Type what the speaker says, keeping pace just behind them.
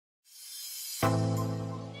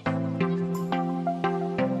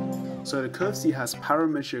So the curve C has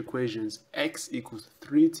parametric equations x equals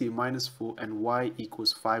 3t minus 4 and y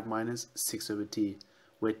equals 5 minus 6 over t,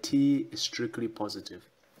 where t is strictly positive.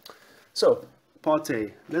 So, part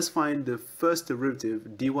A, let's find the first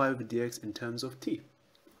derivative dy over dx in terms of t.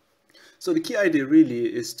 So the key idea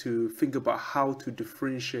really is to think about how to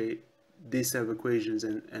differentiate these set of equations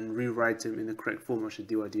and rewrite them in the correct form of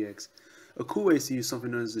dy dx. A cool way is to use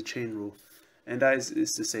something known as the chain rule, and that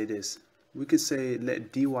is to say this. We could say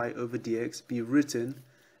let dy over dx be written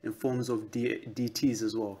in forms of dt's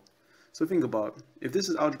as well. So think about, if this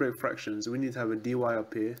is algebraic fractions, we need to have a dy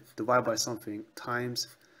up here, divided by something, times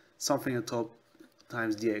something on top,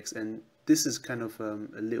 times dx, and this is kind of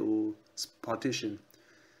a little partition.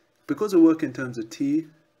 Because we work in terms of t,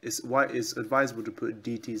 it's advisable to put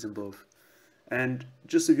dt's in both. And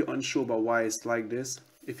just if you're unsure about why it's like this,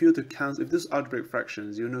 if you were to cancel, if this is algebraic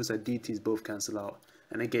fractions, you'll notice that dt's both cancel out,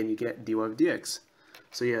 and again you get dy over dx.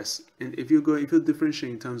 So yes, and if you're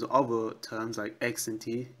differentiating in terms of other terms like x and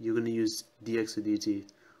t, you're going to use dx or dt,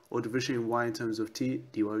 or differentiating y in terms of t,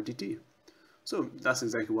 dy over dt. So that's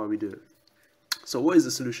exactly why we do it. So what is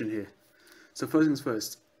the solution here? So first things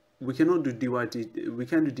first, we cannot do we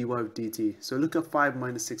can do dy over dt. So look at 5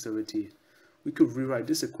 minus 6 over t. We could rewrite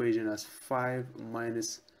this equation as 5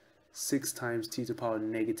 minus 6 times t to the power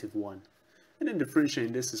negative 1. And then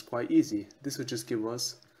differentiating this is quite easy. This would just give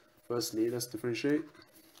us, firstly, let's differentiate.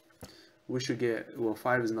 We should get, well,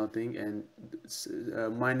 5 is nothing, and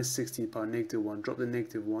minus 6 t to the power negative 1. Drop the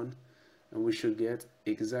negative 1, and we should get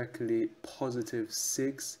exactly positive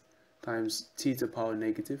 6 times t to the power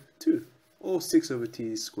negative 2. Or 6 over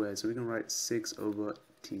t squared. So we can write 6 over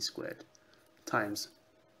t squared times.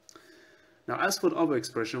 Now as for the other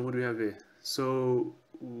expression, what do we have here? So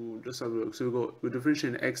just have a look. So we're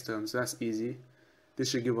differentiating the x terms, so that's easy. This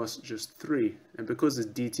should give us just 3. And because it's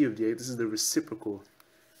dt of dx, this is the reciprocal.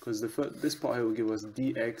 Because this part here will give us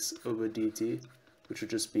dx over dt, which would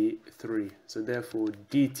just be 3. So therefore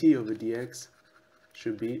dt over dx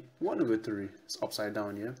should be 1 over 3. It's upside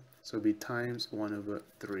down, yeah? So it'll be times 1 over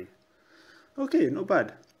 3. Okay, not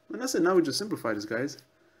bad. And that's it. Now we just simplify this, guys.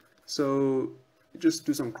 So just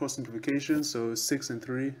do some cross simplification. So 6 and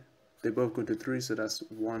 3, they both go to 3, so that's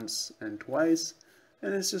once and twice.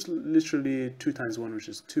 And it's just literally 2 times 1, which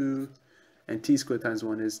is 2. And t squared times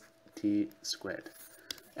 1 is t squared.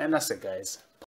 And that's it, guys.